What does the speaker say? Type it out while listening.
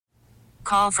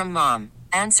Call from mom.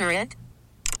 Answer it.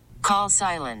 Call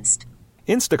silenced.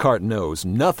 Instacart knows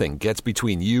nothing gets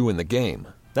between you and the game.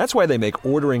 That's why they make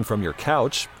ordering from your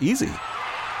couch easy.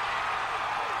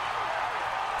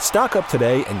 Stock up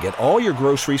today and get all your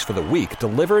groceries for the week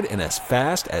delivered in as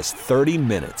fast as 30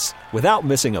 minutes without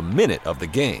missing a minute of the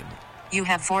game. You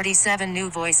have 47 new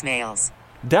voicemails.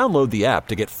 Download the app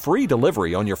to get free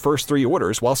delivery on your first 3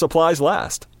 orders while supplies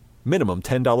last. Minimum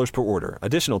 $10 per order.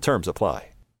 Additional terms apply.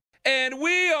 And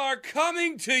we are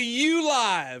coming to you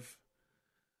live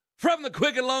from the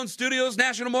Quicken Loans Studios.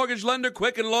 National Mortgage Lender,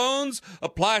 Quicken Loans.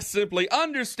 Apply simply,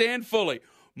 understand fully.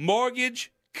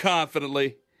 Mortgage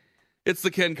confidently. It's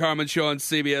the Ken Carman Show on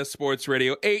CBS Sports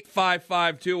Radio.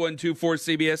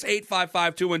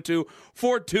 855-212-4CBS.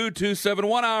 855-212-4227.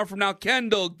 1 hour from now,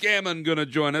 Kendall Gammon going to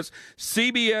join us.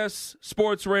 CBS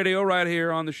Sports Radio right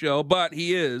here on the show. But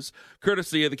he is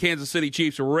courtesy of the Kansas City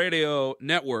Chiefs radio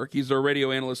network. He's our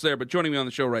radio analyst there. But joining me on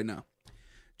the show right now,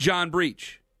 John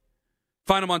Breech.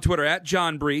 Find him on Twitter at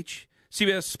John Breech.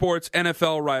 CBS Sports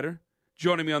NFL writer.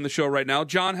 Joining me on the show right now.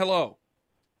 John, hello.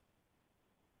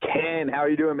 Ken, how are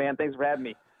you doing, man? Thanks for having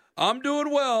me. I'm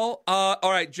doing well. All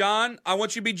right, John, I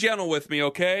want you to be gentle with me,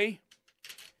 okay?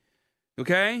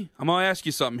 Okay? I'm going to ask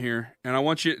you something here, and I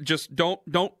want you just don't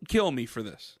kill me for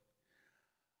this.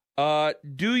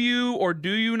 Do you or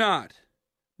do you not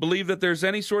believe that there's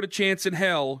any sort of chance in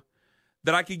hell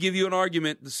that I could give you an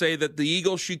argument to say that the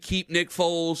Eagles should keep Nick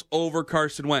Foles over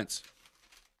Carson Wentz?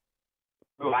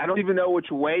 Well, I don't even know which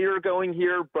way you're going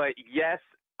here, but yes,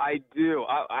 I do.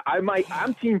 I'm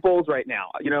Team Foles right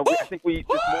now. You know, I think this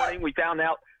morning we found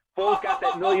out Foles got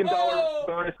that $1 million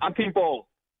bonus. I'm Team Foles.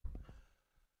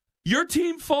 You're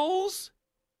Team Foles?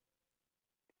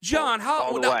 John,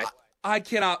 how? No, I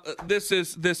cannot. This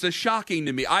is shocking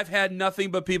to me. I've had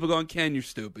nothing but people going, Ken, you're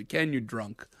stupid. Ken, you're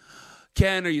drunk.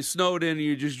 Ken, are you snowed in and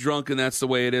you're just drunk and that's the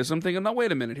way it is? I'm thinking, no,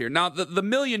 wait a minute here. Now, the $1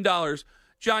 million,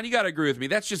 John, you got to agree with me.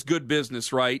 That's just good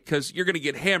business, right? Because you're going to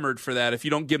get hammered for that if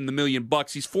you don't give him the $1 million.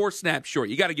 He's 4 snaps short.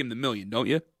 You got to give him the $1 million, don't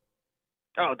you?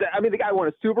 Oh, I mean, the guy won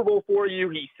a Super Bowl for you.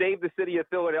 He saved the city of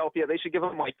Philadelphia. They should give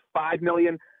him like $5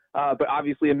 million. But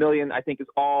obviously $1 million, I think, is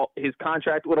all his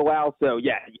contract would allow. So,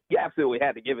 yeah, you absolutely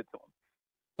had to give it to him.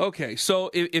 Okay,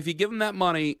 so if you give him that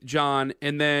money, John,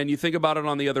 and then you think about it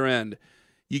on the other end,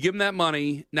 you give him that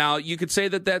money. Now, you could say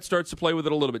that starts to play with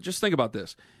it a little bit. Just think about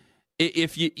this.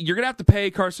 If you're going to have to pay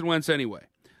Carson Wentz anyway,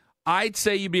 I'd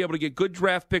say you'd be able to get good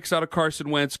draft picks out of Carson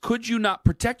Wentz. Could you not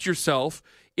protect yourself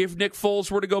if Nick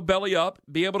Foles were to go belly up,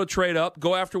 be able to trade up,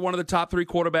 go after one of the top 3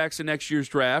 quarterbacks in next year's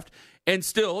draft, and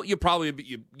still you'd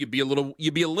be a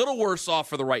little worse off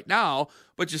for the right now,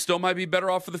 but you still might be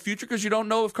better off for the future because you don't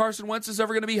know if Carson Wentz is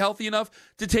ever going to be healthy enough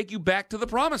to take you back to the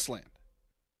promised land.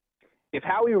 If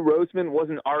Howie Roseman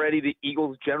wasn't already the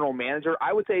Eagles general manager,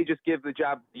 I would say just give the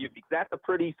job to you because that's a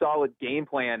pretty solid game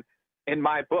plan in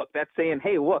my book. That's saying,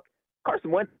 hey, look,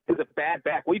 Carson Wentz is a bad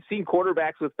back. We've seen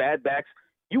quarterbacks with bad backs.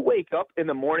 You wake up in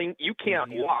the morning, you can't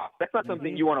walk. That's not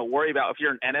something you want to worry about if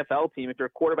you're an NFL team, if your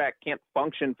quarterback can't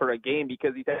function for a game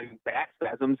because he's having back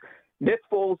spasms. Nick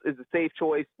Foles is a safe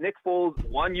choice. Nick Foles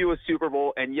won you a Super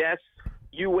Bowl, and yes,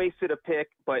 you wasted a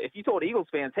pick. But if you told Eagles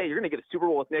fans, hey, you're going to get a Super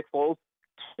Bowl with Nick Foles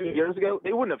 2 years ago,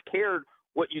 they wouldn't have cared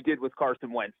what you did with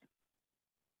Carson Wentz.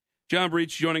 John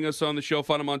Breech joining us on the show.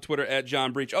 Find him on Twitter at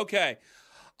John Breech. Okay.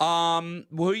 Who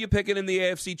are you picking in the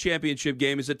AFC Championship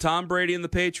game? Is it Tom Brady and the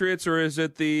Patriots, or is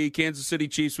it the Kansas City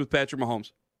Chiefs with Patrick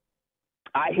Mahomes?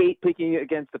 I hate picking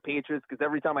against the Patriots because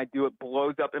every time I do, it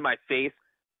blows up in my face.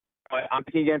 But I'm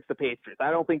picking against the Patriots. I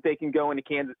don't think they can go into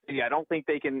Kansas City. I don't think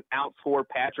they can outscore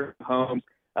Patrick Mahomes.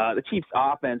 The Chiefs'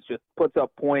 offense just puts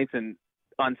up points and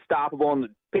unstoppable, and the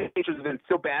Patriots have been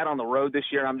so bad on the road this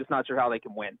year, I'm just not sure how they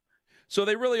can win. So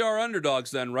they really are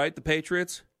underdogs then, right, the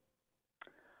Patriots?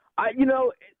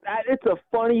 It's a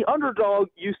funny underdog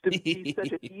used to be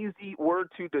such an easy word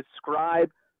to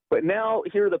describe, but now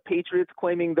here are the Patriots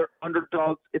claiming they're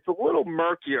underdogs. It's a little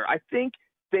murkier. I think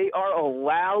they are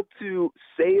allowed to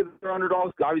say they're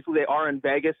underdogs. Obviously, they are in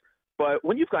Vegas, but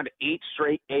when you've gone to 8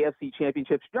 straight AFC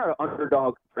championships, you're not an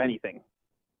underdog for anything.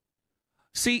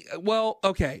 See, well,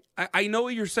 okay, I know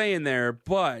what you're saying there,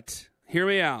 but hear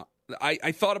me out.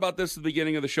 I thought about this at the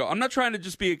beginning of the show. I'm not trying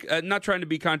to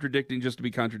be contradicting just to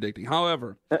be contradicting.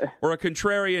 However, or a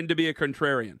contrarian to be a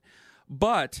contrarian.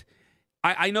 But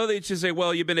I know they just say,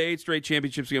 well, you've been to 8 straight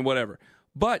championships again, whatever.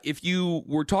 But if you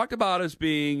were talked about as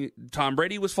being Tom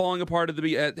Brady was falling apart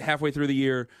at halfway through the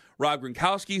year, Rob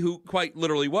Gronkowski, who quite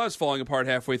literally was falling apart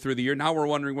halfway through the year, now we're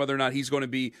wondering whether or not he's going to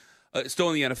be still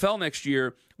in the NFL next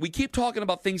year. We keep talking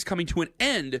about things coming to an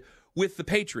end with the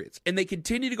Patriots, and they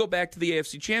continue to go back to the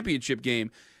AFC Championship game.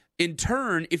 in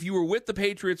turn, if you were with the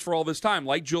Patriots for all this time,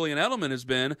 like Julian Edelman has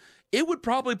been, it would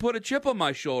probably put a chip on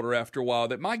my shoulder after a while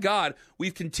that, my God,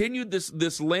 we've continued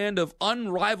this land of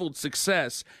unrivaled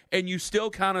success, and you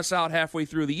still count us out halfway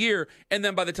through the year, and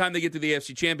then by the time they get to the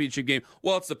AFC Championship game,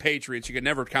 well, it's the Patriots. You can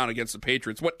never count against the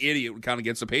Patriots. What idiot would count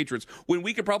against the Patriots when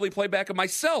we could probably play back at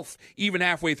myself even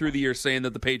halfway through the year saying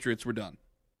that the Patriots were done?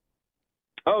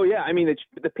 Oh, yeah. I mean,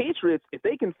 the Patriots, if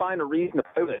they can find a reason to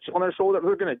play with a chip on their shoulder,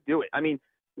 they're going to do it. I mean,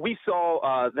 we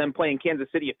saw them play in Kansas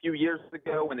City a few years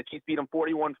ago when the Chiefs beat them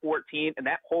 41-14, and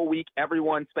that whole week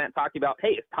everyone spent talking about, hey,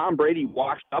 is Tom Brady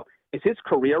washed up? Is his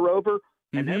career over?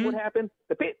 And then what happened?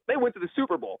 They went to the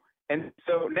Super Bowl. And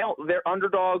so now they're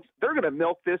underdogs. They're going to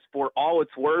milk this for all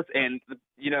it's worth, and,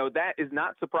 that is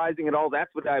not surprising at all.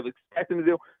 That's what I was expecting to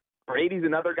do. Brady's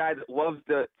another guy that loves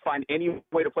to find any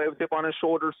way to play with chip on his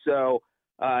shoulder, so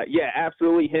yeah,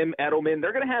 absolutely. Him, Edelman,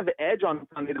 they're going to have an edge on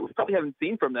Sunday that we probably haven't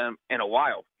seen from them in a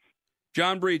while.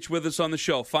 John Breech with us on the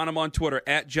show. Find him on Twitter,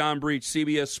 at John Breech,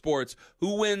 CBS Sports.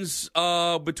 Who wins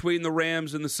between the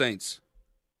Rams and the Saints?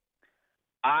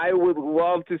 I would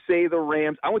love to say the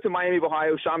Rams. I went to Miami of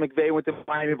Ohio. Sean McVay went to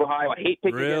Miami of Ohio. I hate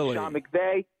picking against Sean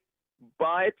McVay,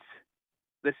 but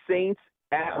the Saints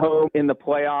at home in the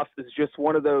playoffs is just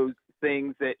one of those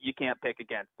things that you can't pick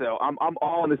against. So I'm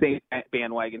all on the Saints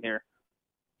bandwagon here.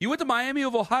 You went to Miami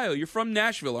of Ohio. You're from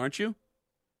Nashville, aren't you?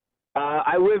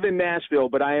 I live in Nashville,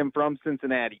 but I am from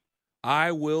Cincinnati.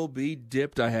 I will be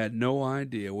dipped. I had no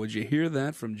idea. Would you hear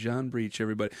that from John Breech,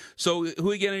 everybody? So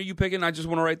who again are you picking? I just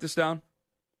want to write this down.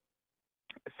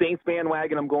 Saints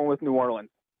bandwagon, I'm going with New Orleans.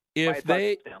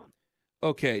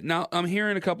 Okay, now I'm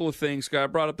hearing a couple of things. I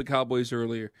brought up the Cowboys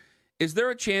earlier. Is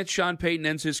there a chance Sean Payton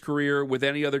ends his career with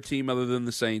any other team other than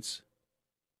the Saints?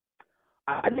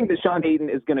 I think that Sean Payton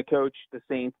is going to coach the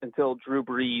Saints until Drew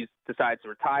Brees decides to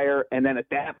retire, and then at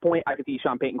that point, I could see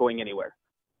Sean Payton going anywhere.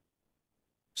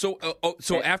 So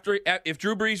if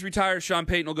Drew Brees retires, Sean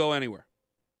Payton will go anywhere.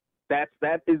 That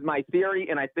is my theory,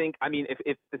 and I think,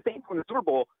 if the Saints win the Super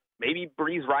Bowl, maybe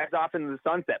Brees rides off into the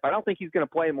sunset. But I don't think he's going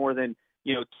to play more than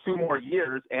 2 more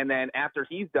years, and then after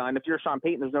he's done, if you're Sean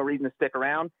Payton, there's no reason to stick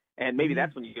around, and maybe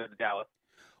that's when you go to Dallas.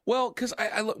 Well, because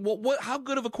how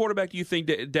good of a quarterback do you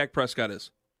think Dak Prescott is?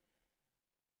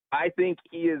 I think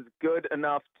he is good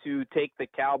enough to take the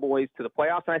Cowboys to the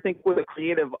playoffs, and I think with a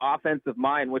creative offensive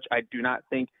mind, which I do not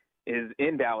think is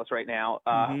in Dallas right now,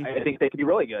 I think they could be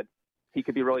really good. He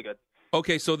could be really good.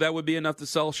 Okay, so that would be enough to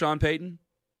sell Sean Payton?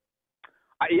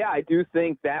 I do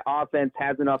think that offense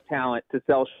has enough talent to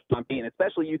sell Sean Payton,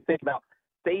 especially you think about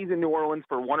stays in New Orleans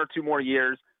for 1 or 2 more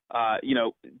years.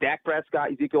 Dak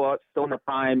Prescott, Ezekiel still in their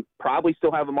prime, probably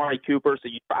still have Amari Cooper, so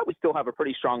you probably still have a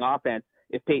pretty strong offense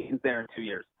if Payton's there in 2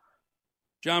 years.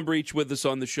 John Breech with us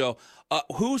on the show.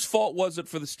 Whose fault was it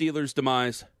for the Steelers'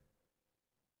 demise?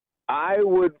 I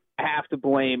would have to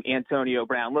blame Antonio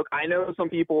Brown. Look, I know some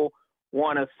people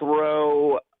want to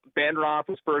throw Ben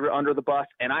Roethlisberger under the bus,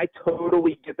 and I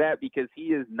totally get that because he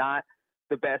is not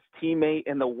the best teammate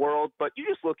in the world. But you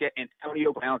just look at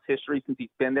Antonio Brown's history since he's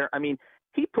been there. I mean,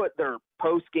 he put their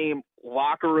post-game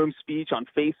locker room speech on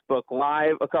Facebook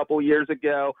Live a couple years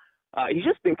ago. He's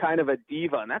just been kind of a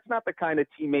diva, and that's not the kind of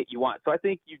teammate you want. So I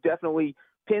think you definitely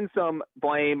pin some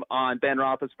blame on Ben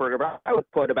Roethlisberger, but I would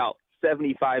put about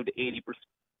 75 to 80%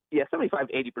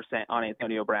 on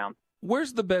Antonio Brown.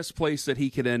 Where's the best place that he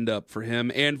could end up for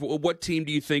him, and what team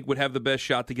do you think would have the best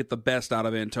shot to get the best out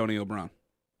of Antonio Brown?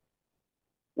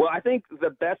 Well, I think the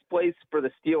best place for the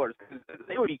Steelers, because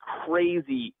they would be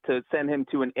crazy to send him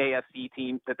to an AFC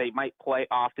team that they might play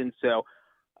often. So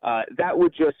that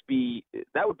would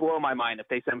blow my mind if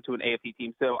they sent him to an AFC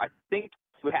team. So I think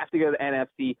he would have to go to the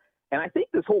NFC. And I think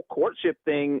this whole courtship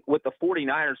thing with the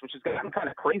 49ers, which has gotten kind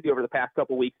of crazy over the past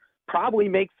couple of weeks, probably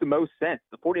makes the most sense.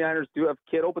 The 49ers do have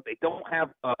Kittle, but they don't have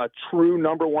a true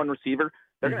number one receiver.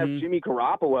 They're going to have Jimmy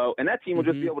Garoppolo, and that team will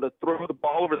just be able to throw the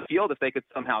ball over the field if they could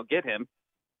somehow get him.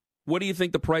 What do you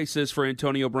think the price is for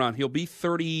Antonio Brown? He'll be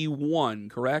 31,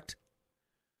 correct?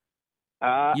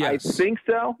 Yes. I think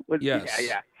so. Yes.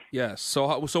 Yeah. Yes.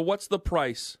 So what's the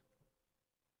price?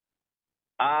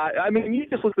 You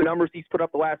just look at the numbers he's put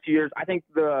up the last few years. I think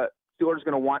the Steelers are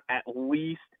going to want at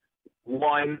least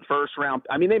 1 first round.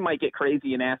 I mean, they might get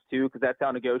crazy and ask 2 because that's how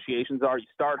negotiations are. You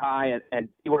start high and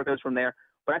see where it goes from there.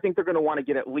 But I think they're going to want to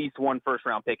get at least 1 first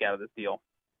round pick out of this deal.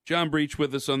 John Breech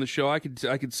with us on the show. I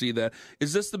could see that.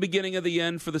 Is this the beginning of the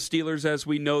end for the Steelers as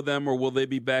we know them, or will they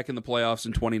be back in the playoffs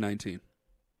in 2019?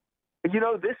 This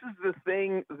is the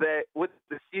thing that with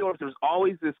the Steelers, there's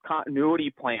always this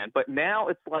continuity plan. But now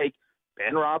it's like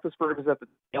Ben Roethlisberger is at the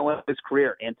tail end of his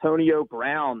career. Antonio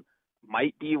Brown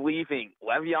might be leaving.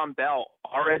 Le'Veon Bell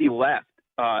already left.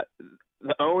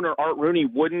 the owner, Art Rooney,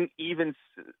 wouldn't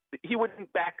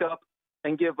back up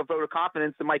and give a vote of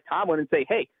confidence to Mike Tomlin and say,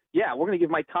 hey, yeah, we're going to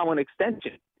give Mike Tomlin an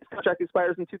extension. His contract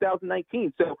expires in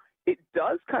 2019. So it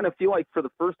does kind of feel like for the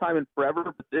first time in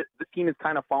forever, the team is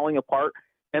kind of falling apart.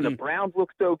 And the Browns look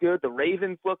so good. The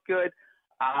Ravens look good.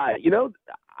 I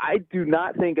do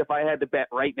not think if I had to bet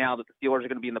right now that the Steelers are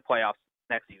going to be in the playoffs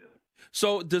next season.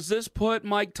 So does this put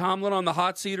Mike Tomlin on the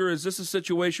hot seat, or is this a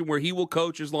situation where he will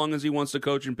coach as long as he wants to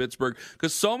coach in Pittsburgh?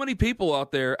 Because so many people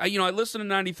out there, I listen to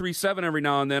 93.7 every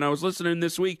now and then. I was listening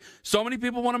this week. So many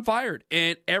people want him fired.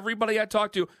 And everybody I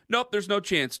talk to, nope, there's no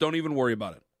chance. Don't even worry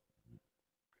about it.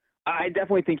 I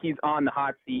definitely think he's on the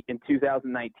hot seat in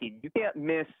 2019. You can't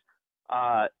miss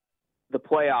the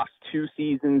playoffs 2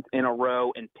 seasons in a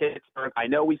row in Pittsburgh. I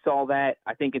know we saw that,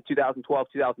 I think, in 2012,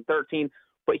 2013.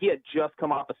 But he had just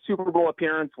come off a Super Bowl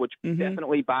appearance, which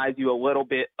definitely buys you a little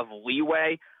bit of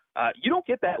leeway. You don't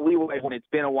get that leeway when it's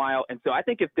been a while. And so I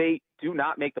think if they do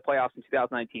not make the playoffs in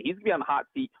 2019, he's going to be on the hot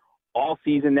seat all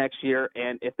season next year.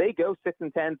 And if they go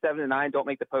 6-10, 7-9, don't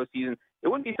make the postseason, it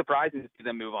wouldn't be surprising to see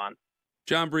them move on.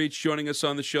 John Breech joining us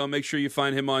on the show. Make sure you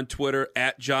find him on Twitter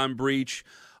at John Breech.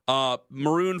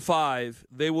 Maroon 5,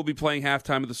 they will be playing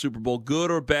halftime of the Super Bowl.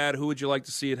 Good or bad, who would you like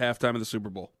to see at halftime of the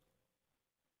Super Bowl?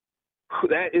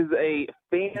 That is a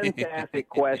fantastic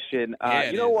question.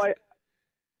 You know what?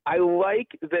 I like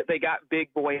that they got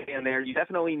Big Boy in there. You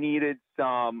definitely needed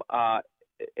some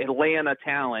Atlanta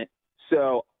talent.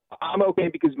 So I'm okay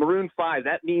because Maroon 5,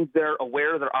 that means they're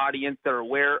aware of their audience. They're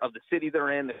aware of the city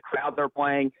they're in, the crowd they're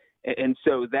playing. And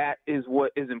so that is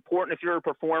what is important if you're a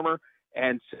performer.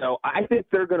 And so I think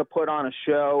they're going to put on a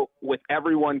show with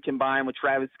everyone combined with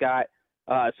Travis Scott.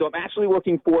 So I'm actually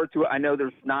looking forward to it. I know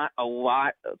there's not a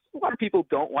lot of people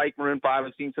don't like Maroon 5.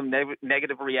 I've seen some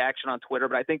negative reaction on Twitter,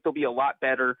 but I think they'll be a lot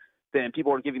better than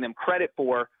people are giving them credit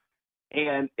for.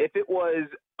 And if it was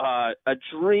a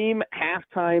dream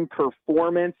halftime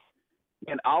performance,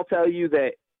 and I'll tell you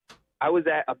that I was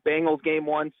at a Bengals game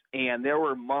once, and there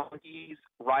were monkeys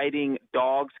riding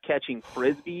dogs catching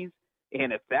Frisbees.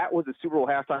 And if that was a Super Bowl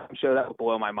halftime show, that would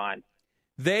blow my mind.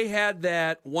 They had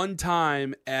that one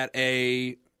time at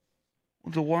the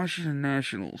Washington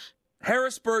Nationals.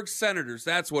 Harrisburg Senators,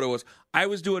 that's what it was. I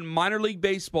was doing minor league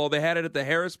baseball. They had it at the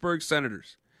Harrisburg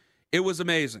Senators. It was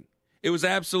amazing. It was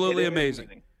absolutely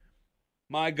amazing.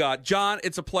 My God. John,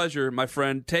 it's a pleasure, my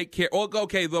friend. Take care. Oh,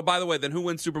 okay, well, by the way, then who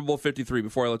wins Super Bowl 53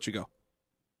 before I let you go?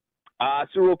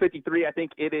 Super Bowl 53, I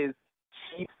think it is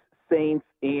Chiefs, Saints,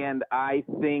 and I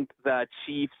think the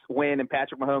Chiefs win and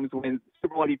Patrick Mahomes wins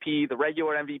Super Bowl MVP, the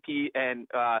regular MVP, and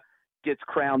gets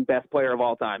crowned best player of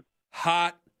all time.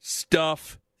 Hot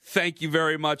stuff. Thank you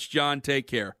very much, John. Take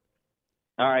care.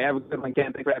 All right, have a good one,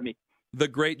 Ken. Thanks for having me. The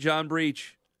great John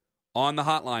Breech on the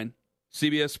hotline.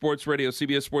 CBS Sports Radio,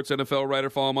 CBS Sports NFL writer.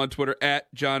 Follow him on Twitter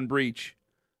at John Breech.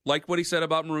 Like what he said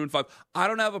about Maroon 5. I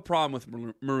don't have a problem with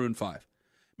Maroon 5.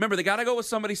 Remember, they got to go with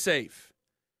somebody safe.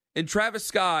 And Travis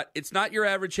Scott, it's not your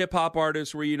average hip-hop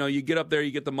artist where, you get up there,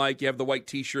 you get the mic, you have the white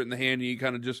T-shirt in the hand, and you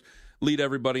kind of just lead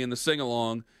everybody in the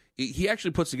sing-along. He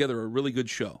actually puts together a really good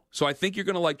show. So I think you're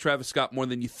going to like Travis Scott more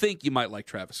than you think you might like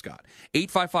Travis Scott.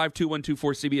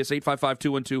 855-212-4CBS,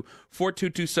 855-212-4227,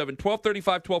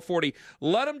 1235, 1240.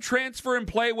 Let them transfer and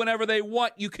play whenever they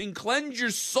want. You can cleanse your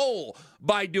soul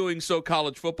by doing so,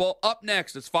 college football. Up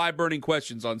next, it's 5 Burning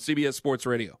Questions on CBS Sports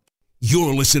Radio.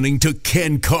 You're listening to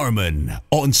Ken Carman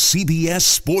on CBS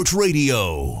Sports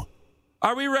Radio.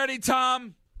 Are we ready,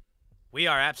 Tom? We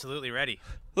are absolutely ready.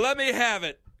 Let me have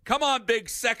it. Come on, big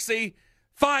sexy.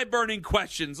 5 burning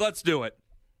questions. Let's do it.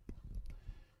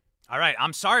 All right,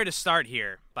 I'm sorry to start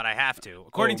here, but I have to.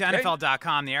 According to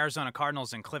NFL.com, the Arizona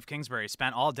Cardinals and Cliff Kingsbury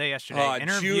spent all day yesterday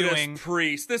interviewing Judas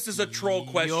Priest. This is a troll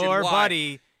question. Your Why?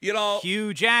 buddy,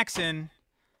 Hugh Jackson,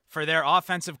 for their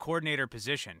offensive coordinator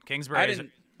position. Kingsbury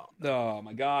Oh,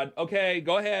 my God. Okay,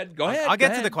 go ahead. I'll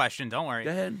get to the question. Don't worry.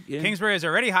 Go ahead. Yeah. Kingsbury has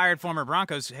already hired former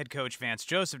Broncos head coach Vance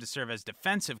Joseph to serve as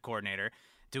defensive coordinator.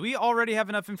 Do we already have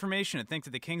enough information to think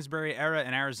that the Kingsbury era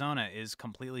in Arizona is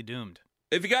completely doomed?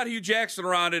 If you got Hugh Jackson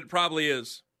around it probably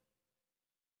is.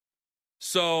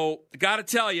 So, got to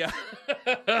tell you,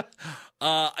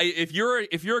 if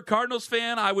you're a Cardinals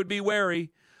fan, I would be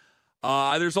wary.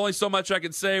 There's only so much I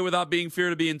can say without being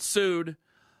feared of being sued.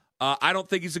 I don't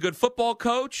think he's a good football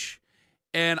coach,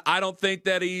 and I don't think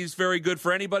that he's very good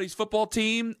for anybody's football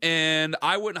team, and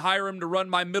I wouldn't hire him to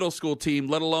run my middle school team,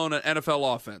 let alone an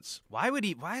NFL offense. Why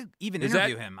even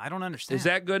interview him? I don't understand. Is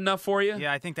that good enough for you?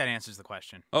 Yeah, I think that answers the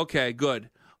question. Okay,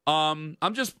 good. I'm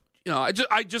just,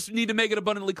 I just need to make it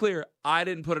abundantly clear. I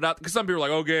didn't put it out because some people are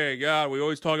like, okay, God, we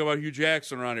always talk about Hugh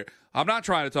Jackson around here. I'm not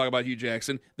trying to talk about Hugh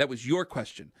Jackson. That was your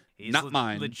question, He's not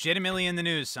mine. Legitimately in the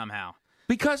news somehow.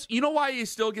 Because you know why he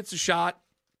still gets a shot?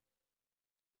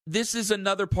 This is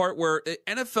another part where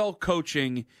NFL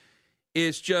coaching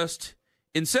is just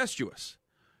incestuous.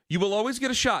 You will always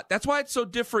get a shot. That's why it's so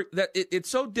different. It's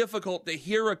so difficult to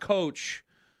hear a coach,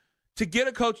 to get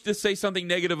a coach to say something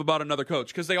negative about another coach,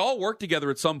 because they all work together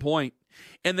at some point,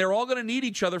 and they're all going to need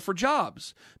each other for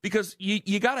jobs, because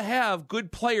you got to have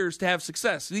good players to have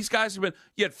success. These guys have been,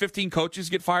 you had 15 coaches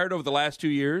get fired over the last 2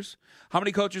 years. How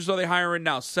many coaches are they hiring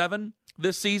now? 7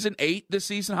 this season? 8 this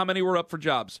season? How many were up for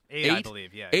jobs? 8, I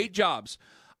believe, yeah. 8 jobs.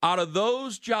 Out of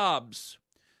those jobs,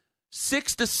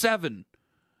 6 to 7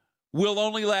 will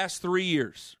only last 3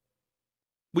 years.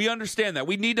 We understand that.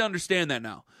 We need to understand that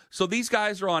now. So these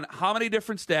guys are on how many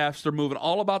different staffs? They're moving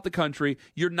all about the country.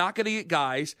 You're not going to get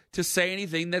guys to say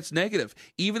anything that's negative.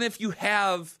 Even if you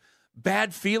have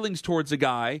bad feelings towards a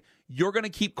guy, you're going to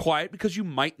keep quiet because you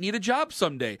might need a job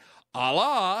someday. A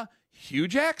la Hugh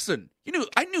Jackson.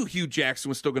 I knew Hugh Jackson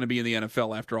was still going to be in the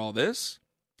NFL after all this.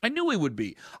 I knew he would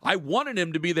be. I wanted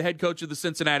him to be the head coach of the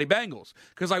Cincinnati Bengals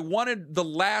because I wanted the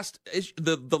last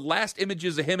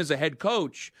images of him as a head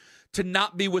coach to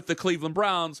not be with the Cleveland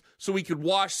Browns, so we could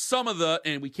wash some of the,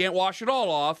 and we can't wash it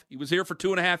all off. He was here for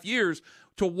 2.5 years,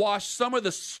 to wash some of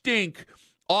the stink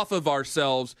off of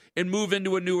ourselves and move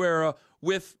into a new era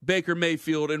with Baker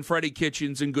Mayfield and Freddie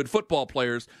Kitchens and good football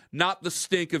players, not the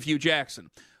stink of Hugh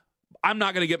Jackson. I'm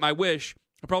not going to get my wish.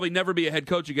 He'll probably never be a head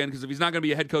coach again, because if he's not going to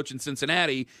be a head coach in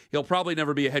Cincinnati, he'll probably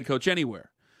never be a head coach anywhere.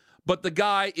 But the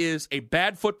guy is a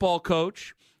bad football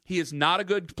coach. He is not a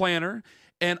good planner.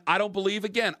 And I don't believe,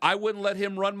 again, I wouldn't let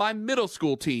him run my middle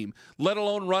school team, let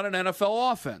alone run an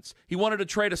NFL offense. He wanted to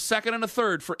trade a second and a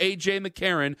third for A.J.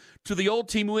 McCarron to the old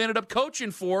team who he ended up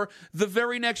coaching for the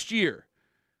very next year.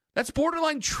 That's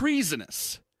borderline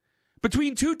treasonous.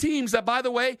 Between two teams that, by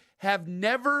the way, have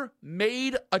never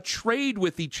made a trade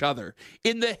with each other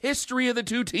in the history of the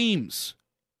two teams.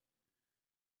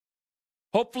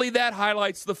 Hopefully that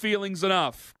highlights the feelings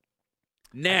enough.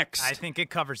 Next. I think it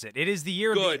covers it. It is the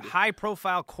year of the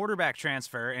high-profile quarterback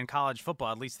transfer in college football,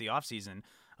 at least the offseason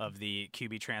of the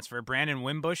QB transfer. Brandon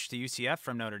Wimbush to UCF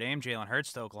from Notre Dame, Jalen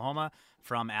Hurts to Oklahoma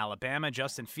from Alabama,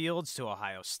 Justin Fields to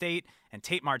Ohio State, and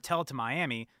Tate Martell to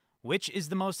Miami. Which is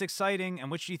the most exciting,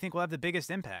 and which do you think will have the biggest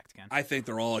impact, Ken? I think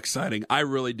they're all exciting. I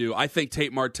really do. I think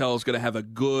Tate Martell is going to have a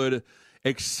good,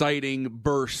 exciting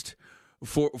burst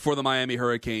for the Miami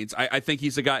Hurricanes. I think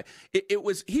he's a guy.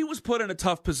 He was put in a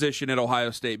tough position at Ohio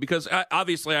State because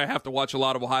obviously I have to watch a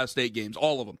lot of Ohio State games,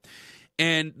 all of them.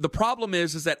 And the problem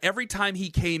is that every time he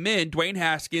came in, Dwayne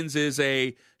Haskins is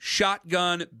a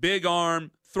shotgun, big arm,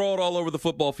 throw it all over the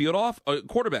football field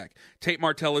quarterback. Tate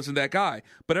Martell isn't that guy.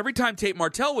 But every time Tate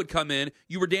Martell would come in,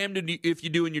 you were damned if you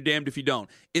do and you're damned if you don't.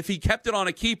 If he kept it on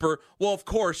a keeper, well, of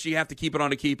course you have to keep it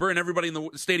on a keeper, and everybody in the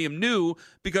stadium knew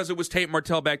because it was Tate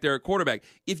Martell back there at quarterback.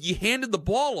 If you handed the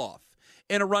ball off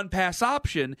in a run-pass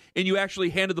option and you actually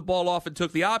handed the ball off and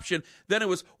took the option, then it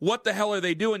was, what the hell are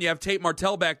they doing? You have Tate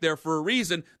Martell back there for a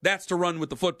reason. That's to run with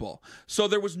the football. So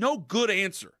there was no good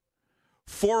answer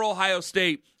for Ohio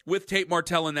State with Tate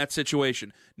Martell in that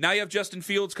situation. Now you have Justin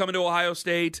Fields coming to Ohio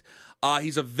State.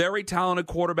 He's a very talented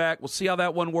quarterback. We'll see how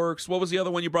that one works. What was the other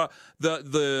one you brought?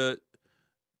 The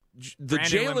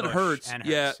Jalen Hurts.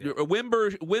 Yeah.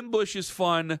 Wimbush is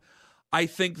fun. I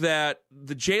think that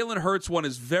the Jalen Hurts one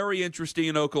is very interesting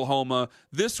in Oklahoma.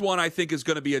 This one I think is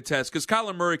going to be a test because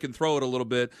Kyler Murray can throw it a little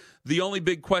bit. The only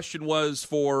big question was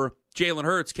for Jalen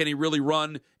Hurts, can he really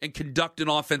run and conduct an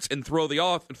offense and throw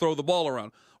the ball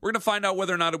around? We're going to find out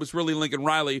whether or not it was really Lincoln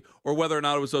Riley or whether or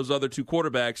not it was those other two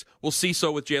quarterbacks. We'll see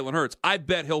so with Jalen Hurts. I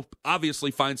bet he'll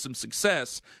obviously find some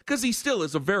success because he still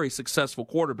is a very successful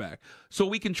quarterback. So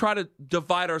we can try to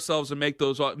divide ourselves and make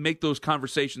those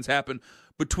conversations happen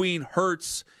between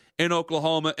Hurts and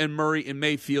Oklahoma and Murray and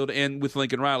Mayfield and with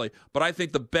Lincoln Riley. But I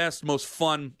think the best, most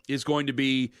fun is going to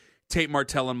be Tate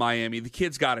Martell in Miami. The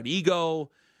kid's got an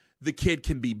ego. The kid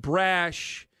can be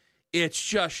brash. It's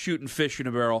just shooting fish in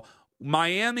a barrel.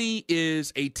 Miami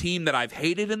is a team that I've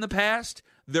hated in the past.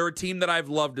 They're a team that I've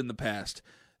loved in the past.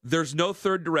 There's no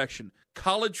third direction.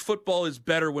 College football is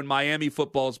better when Miami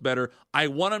football is better. I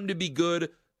want them to be good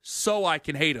so I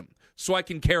can hate them, so I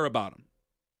can care about them.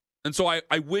 And so I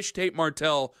wish Tate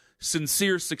Martell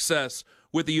sincere success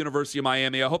with the University of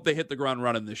Miami. I hope they hit the ground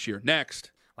running this year. Next.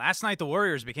 Last night, the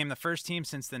Warriors became the first team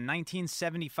since the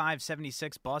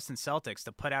 1975-76 Boston Celtics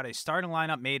to put out a starting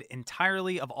lineup made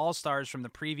entirely of all-stars from the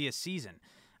previous season.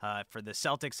 For the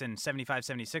Celtics in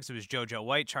 75-76, it was JoJo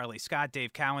White, Charlie Scott,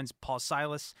 Dave Cowens, Paul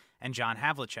Silas, and John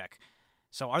Havlicek.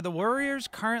 So are the Warriors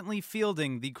currently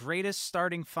fielding the greatest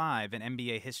starting five in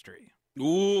NBA history?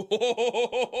 Ooh.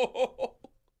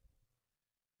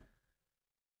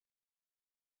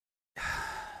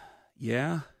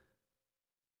 Yeah.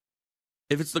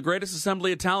 If it's the greatest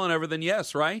assembly of talent ever, then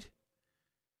yes, right?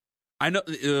 I know.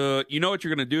 You know what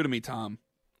you're going to do to me, Tom.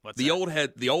 What's the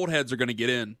that? The old heads are going to get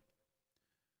in.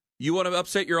 You want to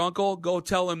upset your uncle? Go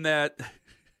tell him that.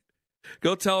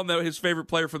 Go tell him that his favorite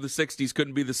player from the '60s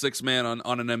couldn't be the sixth man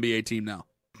on an NBA team now.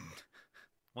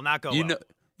 Will not go.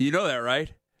 You know that,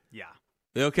 right? Yeah.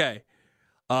 Okay.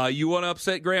 You want to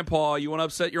upset Grandpa? You want to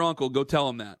upset your uncle? Go tell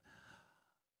him that.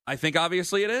 I think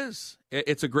obviously it is.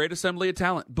 It's a great assembly of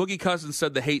talent. Boogie Cousins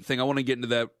said the hate thing. I want to get into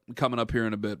that coming up here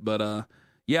in a bit. But,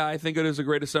 yeah, I think it is a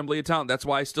great assembly of talent. That's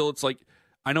why it's like,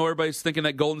 I know everybody's thinking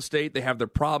that Golden State, they have their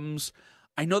problems.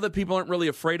 I know that people aren't really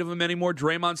afraid of him anymore.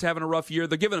 Draymond's having a rough year.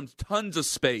 They're giving him tons of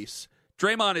space.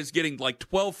 Draymond is getting like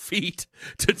 12 feet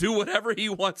to do whatever he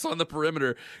wants on the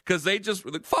perimeter because they just,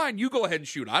 fine, you go ahead and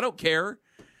shoot. I don't care.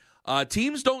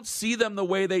 Teams don't see them the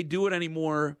way they do it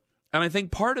anymore. And I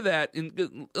think part of that,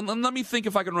 and let me think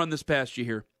if I can run this past you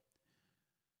here.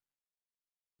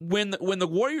 When the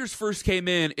Warriors first came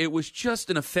in, it was just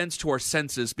an offense to our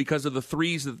senses because of the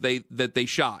threes that they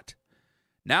shot.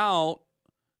 Now,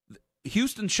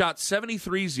 Houston shot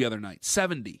 73s the other night,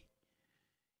 70.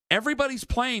 Everybody's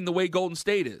playing the way Golden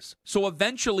State is. So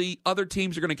eventually, other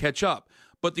teams are going to catch up.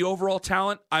 But the overall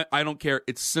talent, I don't care.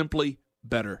 It's simply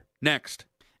better. Next.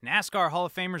 NASCAR Hall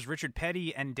of Famers Richard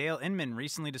Petty and Dale Inman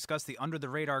recently discussed the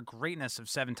under-the-radar greatness of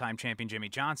seven-time champion Jimmy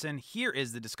Johnson. Here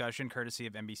is the discussion, courtesy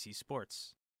of NBC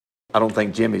Sports. I don't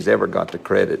think Jimmy's ever got the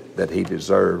credit that he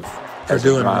deserved as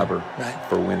a driver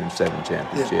for winning 7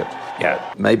 championships.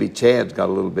 Yeah. Maybe Chad's got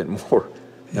a little bit more,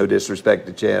 no disrespect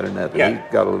to Chad or nothing. Yeah.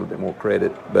 He got a little bit more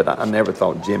credit, but I never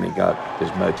thought Jimmy got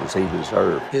as much as he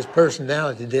deserved. His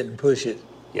personality didn't push it.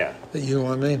 Yeah. You know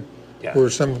what I mean? Yeah. Where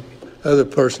some other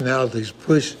personalities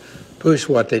push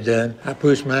what they done. I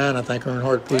pushed mine. I think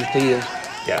Earnhardt pushed his.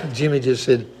 Yeah. And Jimmy just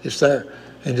said, it's there,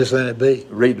 and just let it be.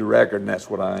 Read the record, and that's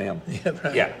what I am. Yeah,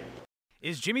 right. Yeah.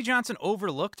 Is Jimmy Johnson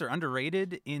overlooked or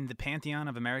underrated in the pantheon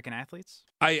of American athletes?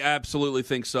 I absolutely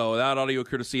think so. That audio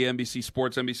courtesy of NBC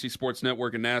Sports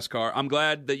Network, and NASCAR. I'm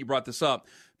glad that you brought this up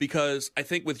because I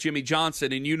think with Jimmy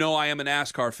Johnson, and you know I am a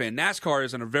NASCAR fan, NASCAR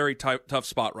is in a very tough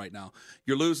spot right now.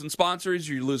 You're losing sponsors.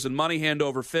 You're losing money hand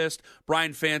over fist.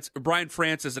 Brian France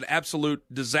is an absolute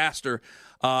disaster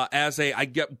as I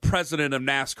get president of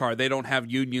NASCAR. They don't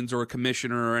have unions or a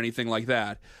commissioner or anything like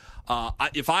that.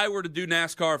 If I were to do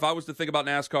NASCAR, if I was to think about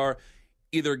NASCAR,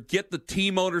 either get the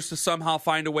team owners to somehow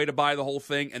find a way to buy the whole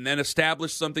thing and then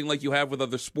establish something like you have with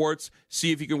other sports,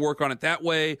 see if you can work on it that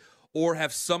way, or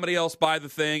have somebody else buy the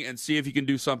thing and see if you can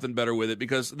do something better with it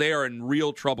because they are in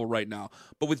real trouble right now.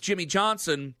 But with Jimmy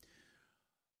Johnson,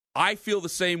 I feel the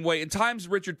same way. In times,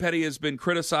 Richard Petty has been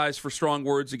criticized for strong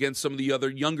words against some of the other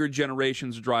younger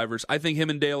generations of drivers. I think him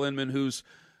and Dale Inman,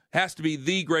 has to be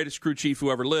the greatest crew chief who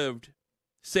ever lived,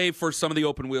 save for some of the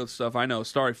open wheel stuff. I know.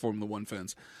 Sorry, Formula One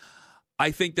fans.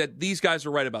 I think that these guys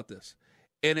are right about this.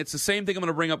 And it's the same thing I'm going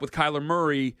to bring up with Kyler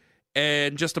Murray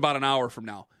in just about an hour from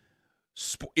now.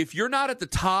 If you're not at the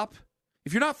top,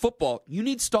 if you're not football, you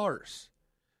need stars.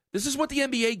 This is what the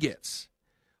NBA gets.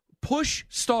 Push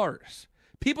stars.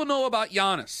 People know about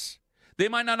Giannis. They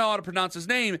might not know how to pronounce his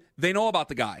name. They know about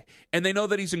the guy, and they know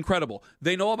that he's incredible.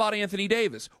 They know about Anthony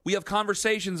Davis. We have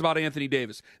conversations about Anthony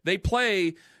Davis. They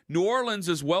play. New Orleans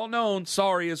is well known,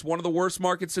 as one of the worst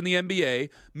markets in the NBA.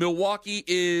 Milwaukee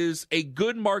is a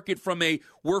good market from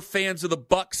we're fans of the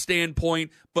Bucks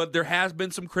standpoint, but there has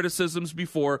been some criticisms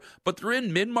before. But they're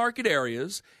in mid-market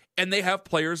areas, and they have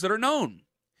players that are known.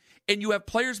 And you have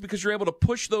players because you're able to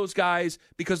push those guys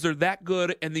because they're that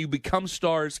good and you become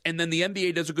stars. And then the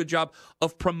NBA does a good job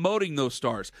of promoting those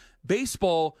stars.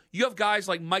 Baseball, you have guys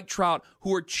like Mike Trout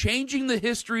who are changing the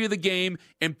history of the game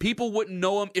and people wouldn't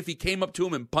know him if he came up to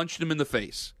him and punched him in the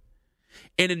face.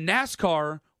 And in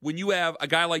NASCAR, when you have a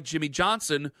guy like Jimmy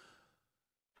Johnson,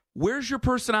 where's your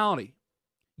personality?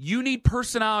 You need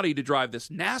personality to drive this.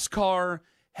 NASCAR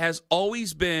has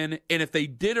always been, and if they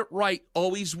did it right,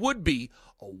 always would be,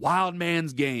 a wild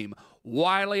man's game.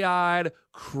 Wily-eyed,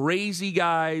 crazy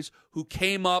guys who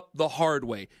came up the hard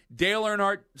way. Dale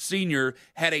Earnhardt Sr.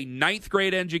 had a 9th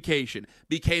grade education,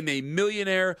 became a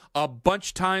millionaire a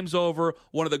bunch times over,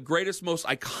 one of the greatest, most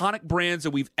iconic brands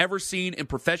that we've ever seen in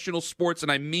professional sports,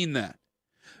 and I mean that.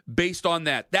 Based on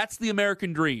that, that's the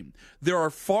American dream. There are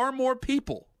far more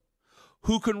people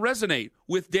who can resonate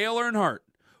with Dale Earnhardt,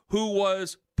 who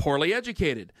was poorly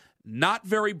educated, not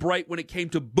very bright when it came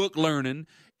to book learning,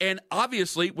 and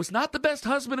obviously was not the best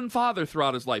husband and father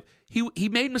throughout his life. He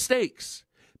made mistakes.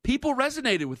 People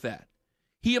resonated with that.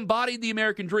 He embodied the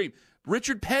American dream.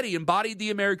 Richard Petty embodied the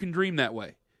American dream that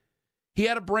way. He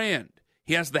had a brand.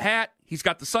 He has the hat. He's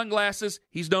got the sunglasses.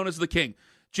 He's known as the king.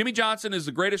 Jimmy Johnson is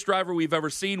the greatest driver we've ever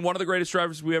seen, one of the greatest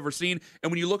drivers we've ever seen.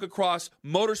 And when you look across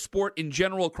motorsport in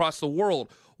general across the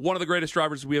world, one of the greatest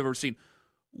drivers we've ever seen.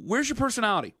 Where's your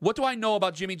personality? What do I know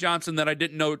about Jimmy Johnson that I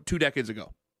didn't know 2 decades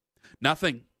ago?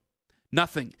 Nothing.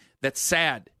 Nothing. That's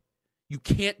sad. You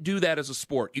can't do that as a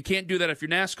sport. You can't do that if you're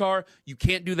NASCAR. You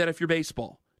can't do that if you're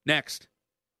baseball. Next.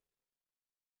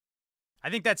 I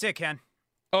think that's it, Ken.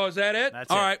 Oh, is that it?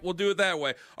 That's All it. right, we'll do it that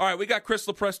way. All right, we got Chris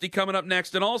Lepresti coming up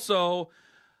next. And also,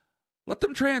 let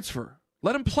them transfer.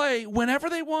 Let them play whenever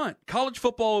they want. College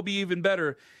football will be even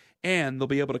better, and they'll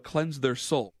be able to cleanse their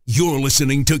soul. You're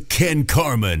listening to Ken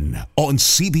Carman on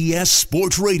CBS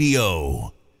Sports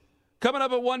Radio. Coming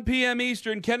up at 1 p.m.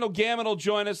 Eastern, Kendall Gammon will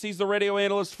join us. He's the radio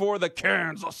analyst for the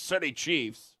Kansas City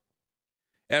Chiefs.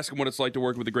 Ask him what it's like to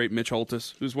work with the great Mitch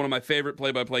Holtis, who's one of my favorite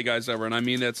play-by-play guys ever, and I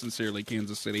mean that sincerely,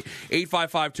 Kansas City.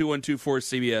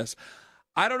 855-2124-CBS.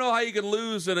 I don't know how you can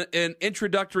lose an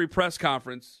introductory press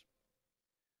conference,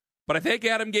 but I think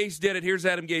Adam Gase did it. Here's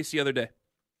Adam Gase the other day.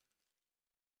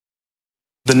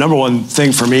 The number one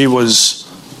thing for me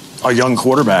was a young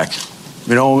quarterback,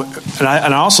 and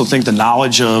I also think the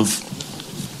knowledge of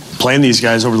playing these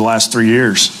guys over the last 3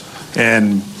 years,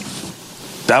 and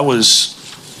that was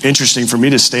interesting for me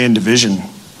to stay in division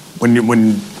when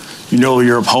you know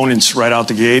your opponents right out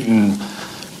the gate and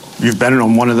you've been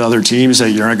on one of the other teams that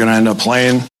you're not going to end up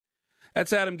playing.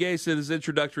 That's Adam Gase at his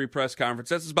introductory press conference.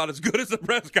 That's about as good as the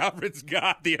press conference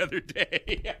got the other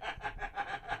day.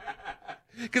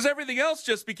 Because everything else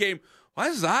just became, why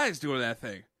is his eyes doing that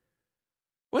thing?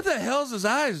 What the hell's his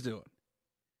eyes doing?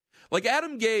 Like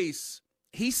Adam Gase,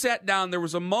 he sat down. There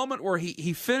was a moment where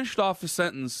he finished off a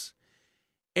sentence,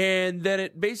 and then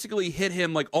it basically hit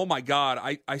him like, oh my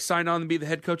God, I signed on to be the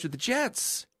head coach of the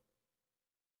Jets.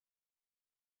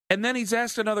 And then he's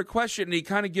asked another question, and he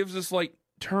kind of gives this like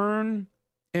turn,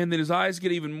 and then his eyes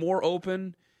get even more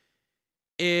open.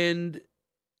 And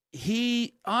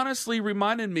he honestly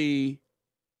reminded me,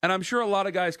 and I'm sure a lot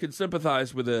of guys could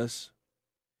sympathize with this.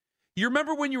 You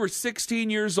remember when you were 16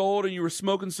 years old and you were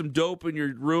smoking some dope in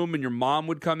your room and your mom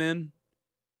would come in?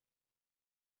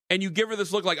 And you give her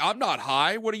this look like, I'm not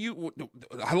high. What are you?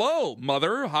 Hello,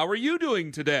 mother. How are you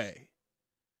doing today?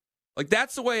 Like,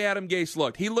 that's the way Adam Gase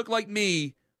looked. He looked like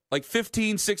me, like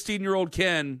 15, 16-year-old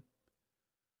Ken,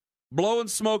 blowing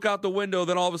smoke out the window.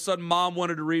 Then all of a sudden, mom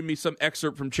wanted to read me some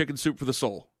excerpt from Chicken Soup for the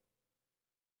Soul.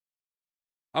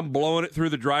 I'm blowing it through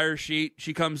the dryer sheet.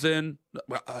 She comes in.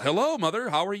 Hello, mother.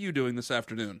 How are you doing this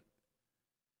afternoon?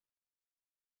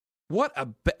 What a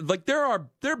there are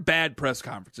bad press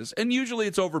conferences, and usually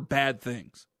it's over bad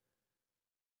things.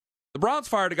 The Browns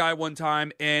fired a guy one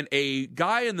time, and a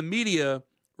guy in the media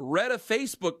read a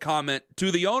Facebook comment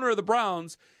to the owner of the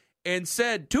Browns and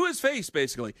said to his face,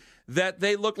 basically, that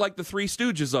they look like the Three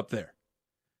Stooges up there.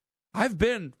 I've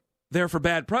been there for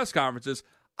bad press conferences.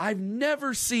 I've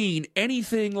never seen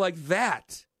anything like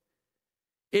that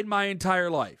in my entire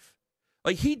life.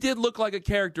 Like, he did look like a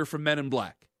character from Men in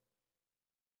Black.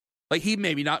 Like, he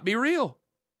maybe not be real.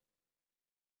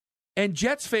 And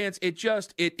Jets fans,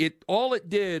 all it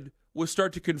did was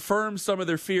start to confirm some of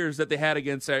their fears that they had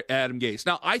against Adam Gase.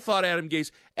 Now, I thought Adam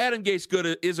Gase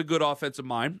is a good offensive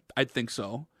mind. I think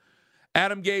so.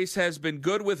 Adam Gase has been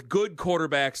good with good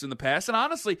quarterbacks in the past, and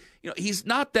honestly, he's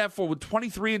not that far. With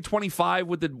 23 and 25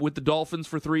 with the Dolphins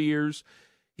for 3 years,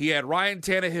 he had Ryan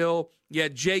Tannehill, he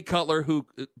had Jay Cutler, who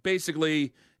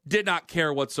basically did not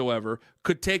care whatsoever,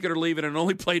 could take it or leave it, and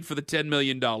only played for the $10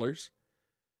 million.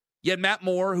 You had Matt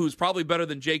Moore, who's probably better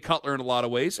than Jay Cutler in a lot of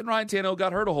ways, and Ryan Tannehill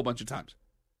got hurt a whole bunch of times.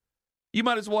 You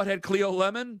might as well have had Cleo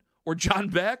Lemon or John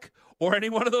Beck or any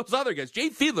one of those other guys. Jay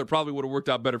Fiedler probably would have worked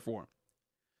out better for him.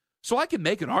 So I can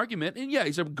make an argument, and yeah,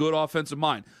 he's a good offensive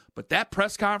mind. But that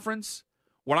press conference,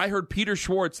 when I heard Peter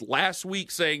Schwartz last week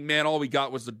saying, man, all we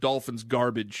got was the Dolphins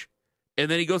garbage,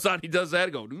 and then he goes out and he does that,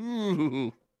 and go,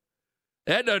 ooh,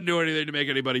 that doesn't do anything to make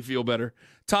anybody feel better.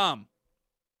 Tom.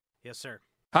 Yes, sir.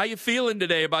 How you feeling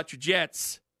today about your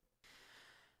Jets?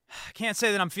 I can't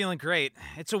say that I'm feeling great.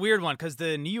 It's a weird one because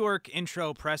the New York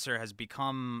intro presser has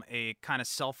become a kind of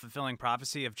self-fulfilling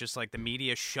prophecy of just like the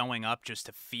media showing up just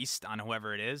to feast on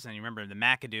whoever it is. And you remember the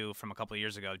McAdoo from a couple of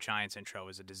years ago, Giants intro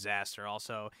was a disaster.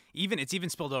 Also, it's even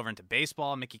spilled over into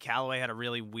baseball. Mickey Callaway had a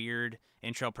really weird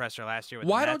intro presser last year with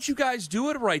Why the Mets. don't you guys do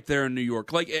it right there in New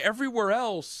York? Like everywhere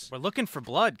else. We're looking for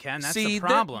blood, Ken. That's the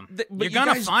problem. You're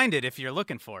going to find it if you're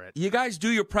looking for it. You guys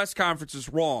do your press conferences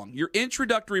wrong. Your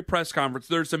introductory press conference,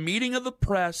 there's a meeting of the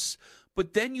press,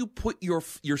 but then you put your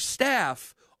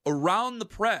staff around the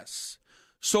press.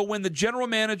 So when the general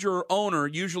manager or owner,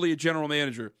 usually a general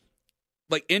manager,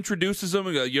 like introduces them,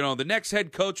 the next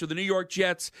head coach of the New York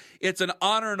Jets, it's an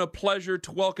honor and a pleasure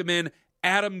to welcome in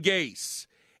Adam Gase.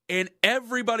 And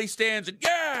everybody stands and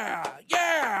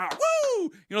yeah,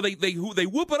 woo! They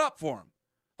whoop it up for him.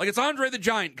 Like it's Andre the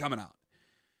Giant coming out.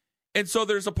 And so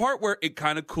there's a part where it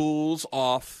kind of cools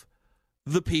off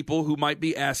the people who might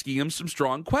be asking him some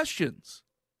strong questions.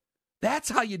 That's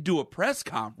how you do a press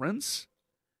conference.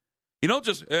 You don't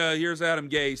just, here's Adam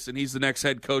Gase, and he's the next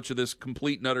head coach of this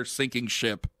complete and utter sinking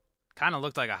ship. Kind of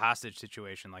looked like a hostage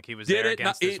situation, like he was there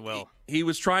against his will. He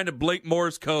was trying to blink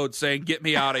Morse code saying, get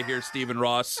me out of here, Stephen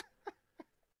Ross.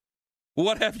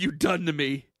 What have you done to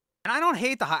me? And I don't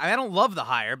hate the hire. I don't love the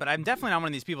hire, but I'm definitely not one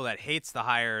of these people that hates the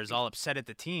hire, is all upset at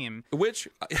the team.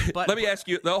 Let me ask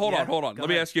you, hold on. Let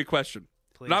me ask you a question.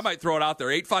 Please. And I might throw it out there.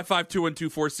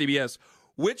 855-2124-CBS.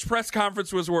 Which press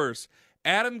conference was worse?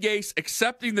 Adam Gase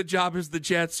accepting the job as the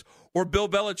Jets or Bill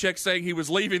Belichick saying he was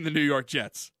leaving the New York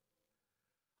Jets?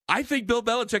 I think Bill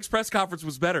Belichick's press conference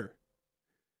was better.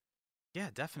 Yeah,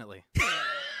 definitely.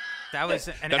 That was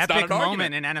an epic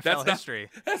moment in NFL history.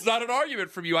 That's not an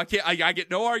argument from you. I get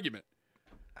no argument.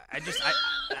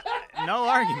 No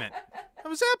argument. That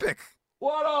was epic.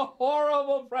 What a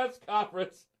horrible press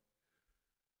conference.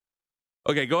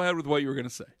 Okay, go ahead with what you were going to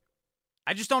say.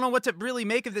 I just don't know what to really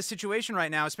make of this situation right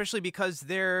now, especially because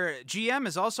their GM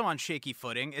is also on shaky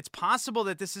footing. It's possible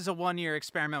that this is a one-year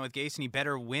experiment with Gase and he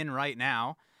better win right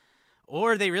now.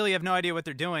 Or they really have no idea what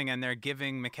they're doing, and they're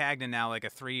giving McCagnon now like a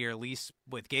 3-year lease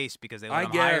with Gase because they let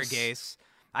him hire Gase.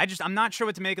 I'm not sure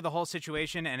what to make of the whole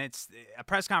situation, and a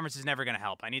press conference is never going to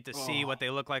help. I need to see what they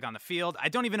look like on the field. I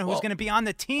don't even know who's going to be on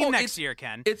the team next year,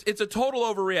 Ken. It's a total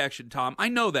overreaction, Tom. I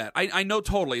know that. I know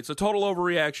totally. It's a total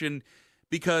overreaction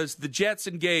because the Jets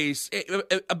and Gase,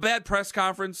 a bad press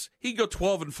conference, he can go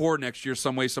 12-4 next year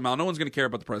some way, somehow. No one's going to care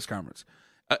about the press conference.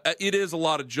 It is a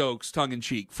lot of jokes,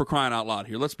 tongue-in-cheek, for crying out loud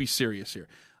here. Let's be serious here.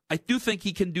 I do think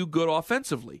he can do good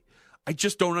offensively. I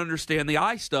just don't understand the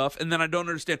eye stuff, and then I don't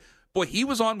understand. Boy, he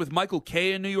was on with Michael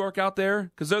Kay in New York out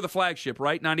there, because they're the flagship,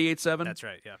 right? 98.7? That's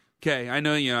right, yeah. Okay, I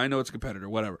know it's a competitor,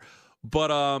 whatever.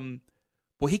 But,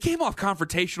 he came off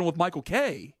confrontational with Michael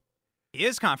Kay. He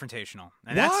is confrontational.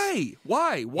 And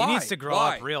Why? He needs to grow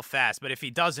up real fast, but if he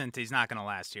doesn't, he's not going to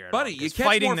last here at Buddy, all.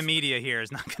 Fighting the media here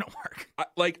is not going to work.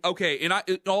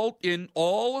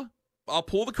 I'll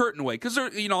pull the curtain away because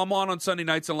I'm on Sunday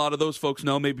nights, and a lot of those folks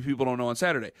know. Maybe people don't know on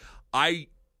Saturday. I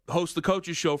host the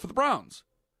coaches show for the Browns,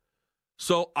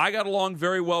 so I got along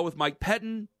very well with Mike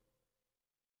Pettin.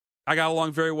 I got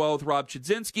along very well with Rob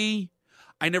Chudzinski.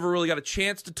 I never really got a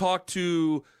chance to talk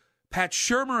to Pat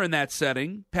Shurmur in that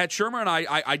setting. Pat Shurmur and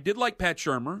I did like Pat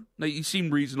Shurmur. He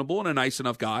seemed reasonable and a nice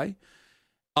enough guy.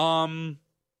 And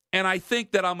I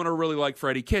think that I'm going to really like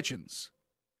Freddie Kitchens.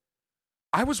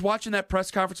 I was watching that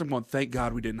press conference. I'm going, thank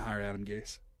God we didn't hire Adam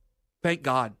Gase. Thank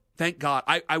God. Thank God.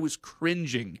 I was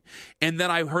cringing. And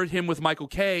then I heard him with Michael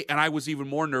Kay, and I was even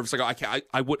more nervous.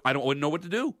 I wouldn't know what to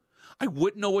do. I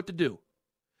wouldn't know what to do.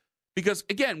 Because,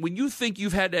 again, when you think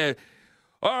you've had to,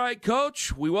 all right,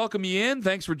 Coach, we welcome you in.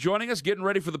 Thanks for joining us. Getting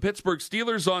ready for the Pittsburgh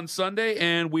Steelers on Sunday,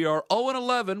 and we are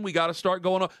 0-11. We got to start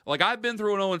going on. Like, I've been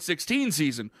through an 0-16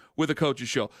 season with a coach's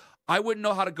show. I wouldn't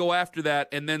know how to go after that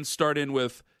and then start in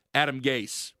with Adam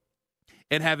Gase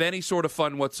and have any sort of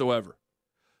fun whatsoever.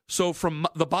 So from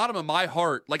the bottom of my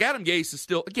heart, like Adam Gase is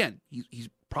still, again, he's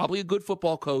probably a good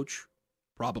football coach,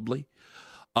 probably.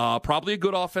 Probably a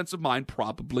good offensive mind,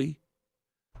 probably.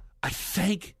 I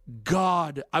thank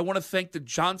God. I want to thank the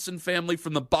Johnson family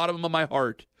from the bottom of my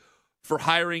heart for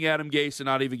hiring Adam Gase and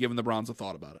not even giving the Browns a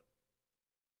thought about it.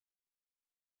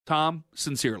 Tom,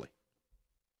 sincerely.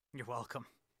 You're welcome.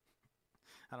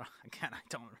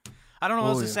 I don't know what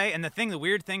else to say. And the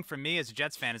weird thing for me as a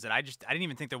Jets fan is that I didn't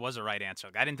even think there was a right answer.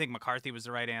 Like, I didn't think McCarthy was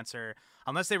the right answer,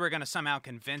 unless they were going to somehow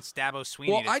convince Dabo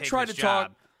Swinney to take his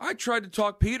job. I tried to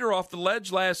talk Peter off the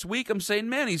ledge last week. I'm saying,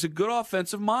 man, he's a good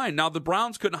offensive mind. Now, the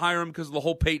Browns couldn't hire him because of the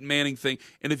whole Peyton Manning thing.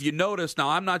 And if you notice, now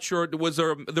I'm not sure,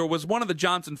 there was one of the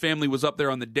Johnson family was up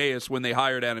there on the dais when they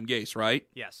hired Adam Gase, right?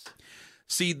 Yes.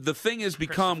 See, the thing has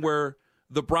become where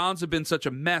the Browns have been such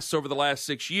a mess over the last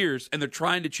 6 years, and they're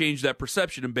trying to change that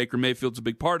perception, and Baker Mayfield's a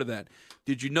big part of that.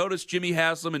 Did you notice Jimmy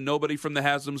Haslam and nobody from the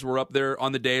Haslams were up there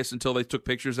on the dais until they took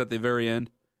pictures at the very end?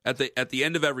 At the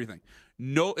end of everything.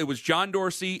 No, it was John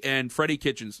Dorsey and Freddie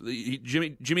Kitchens.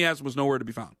 Jimmy Haslam was nowhere to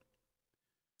be found.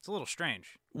 It's a little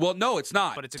strange. Well, no, it's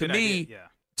not. But it's a good idea, yeah.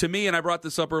 To me, and I brought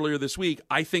this up earlier this week,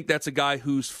 I think that's a guy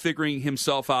who's figuring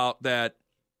himself out, that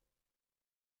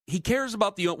he cares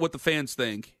about what the fans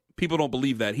think. People don't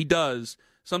believe that. He does,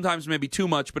 sometimes maybe too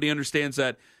much, but he understands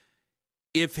that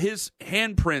if his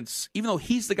handprints, even though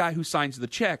he's the guy who signs the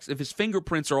checks, if his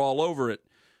fingerprints are all over it,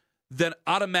 then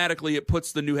automatically it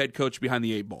puts the new head coach behind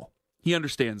the 8 ball. He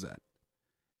understands that.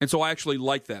 And so I actually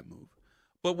like that move.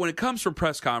 But when it comes from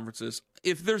press conferences,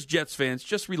 if there's Jets fans,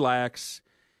 just relax.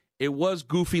 It was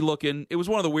goofy looking. It was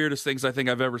one of the weirdest things I think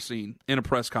I've ever seen in a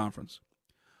press conference.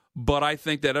 But I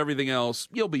think that everything else,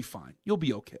 you'll be fine. You'll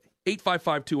be okay.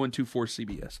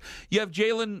 855-2124-CBS. You have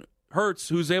Jalen Hurts,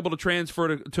 who's able to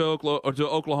transfer to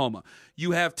Oklahoma.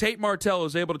 You have Tate Martell,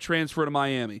 who's able to transfer to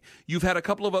Miami. You've had a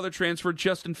couple of other transferred.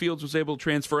 Justin Fields was able to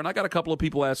transfer. And I got a couple of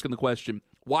people asking the question,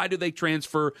 why do they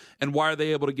transfer and why are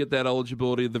they able to get that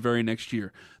eligibility the very next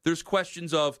year? There's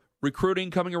questions of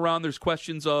recruiting coming around. There's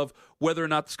questions of whether or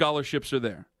not the scholarships are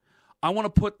there. I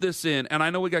want to put this in, and I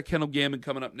know we got Kendall Gammon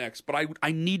coming up next, but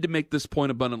I need to make this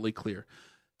point abundantly clear.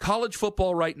 College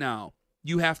football right now,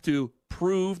 you have to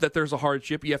prove that there's a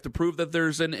hardship. You have to prove that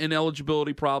there's an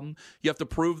ineligibility problem. You have to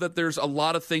prove that there's a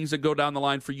lot of things that go down the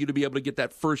line for you to be able to get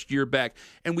that first year back.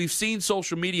 And we've seen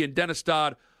social media, and Dennis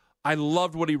Dodd, I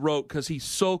loved what he wrote because he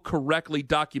so correctly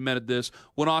documented this.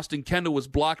 When Austin Kendall was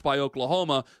blocked by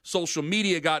Oklahoma, social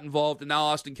media got involved, and now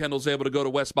Austin Kendall's able to go to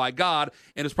West by God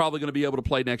and is probably going to be able to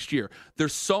play next year.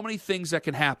 There's so many things that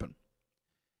can happen.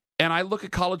 And I look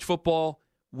at college football,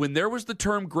 when there was the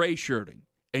term gray shirting,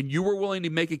 and you were willing to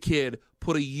make a kid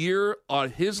put a year on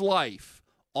his life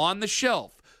on the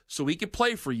shelf so he could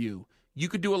play for you, you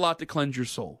could do a lot to cleanse your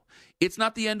soul. It's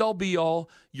not the end-all, be-all.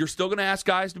 You're still going to ask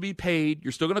guys to be paid.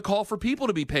 You're still going to call for people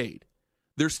to be paid.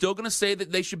 They're still going to say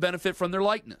that they should benefit from their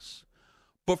likeness.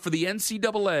 But for the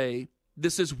NCAA,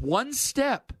 this is one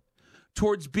step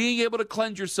towards being able to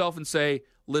cleanse yourself and say,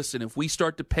 listen, if we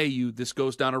start to pay you, this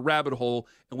goes down a rabbit hole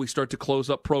and we start to close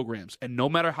up programs. And no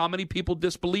matter how many people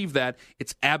disbelieve that,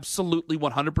 it's absolutely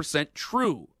 100%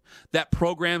 true that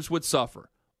programs would suffer.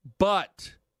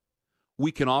 But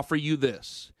we can offer you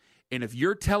this. And if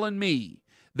you're telling me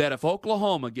that if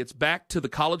Oklahoma gets back to the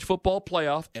college football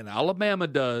playoff and Alabama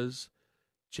does,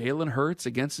 Jalen Hurts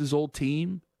against his old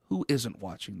team, who isn't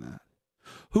watching that?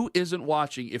 Who isn't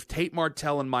watching if Tate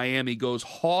Martell in Miami goes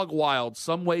hog wild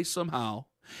some way, somehow,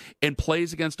 and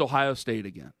plays against Ohio State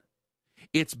again?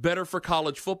 It's better for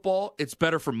college football, it's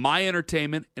better for my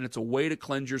entertainment, and it's a way to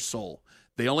cleanse your soul.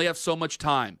 They only have so much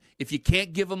time. If you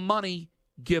can't give them money,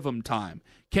 give them time.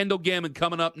 Kendall Gammon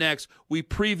coming up next. We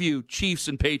preview Chiefs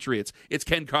and Patriots. It's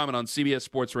Ken Carman on CBS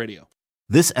Sports Radio.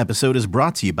 This episode is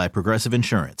brought to you by Progressive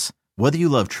Insurance. Whether you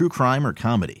love true crime or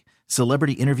comedy,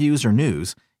 celebrity interviews or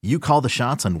news, you call the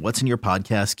shots on what's in your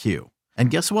podcast queue.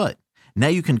 And guess what? Now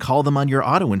you can call them on your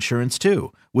auto insurance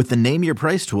too with the Name Your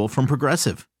Price tool from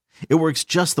Progressive. It works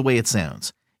just the way it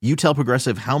sounds. You tell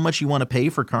Progressive how much you want to pay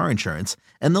for car insurance,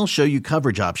 and they'll show you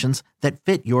coverage options that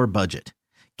fit your budget.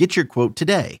 Get your quote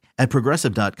today at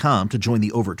Progressive.com to join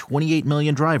the over 28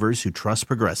 million drivers who trust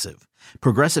Progressive.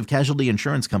 Progressive Casualty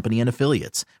Insurance Company and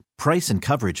Affiliates. Price and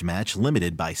coverage match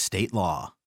limited by state law.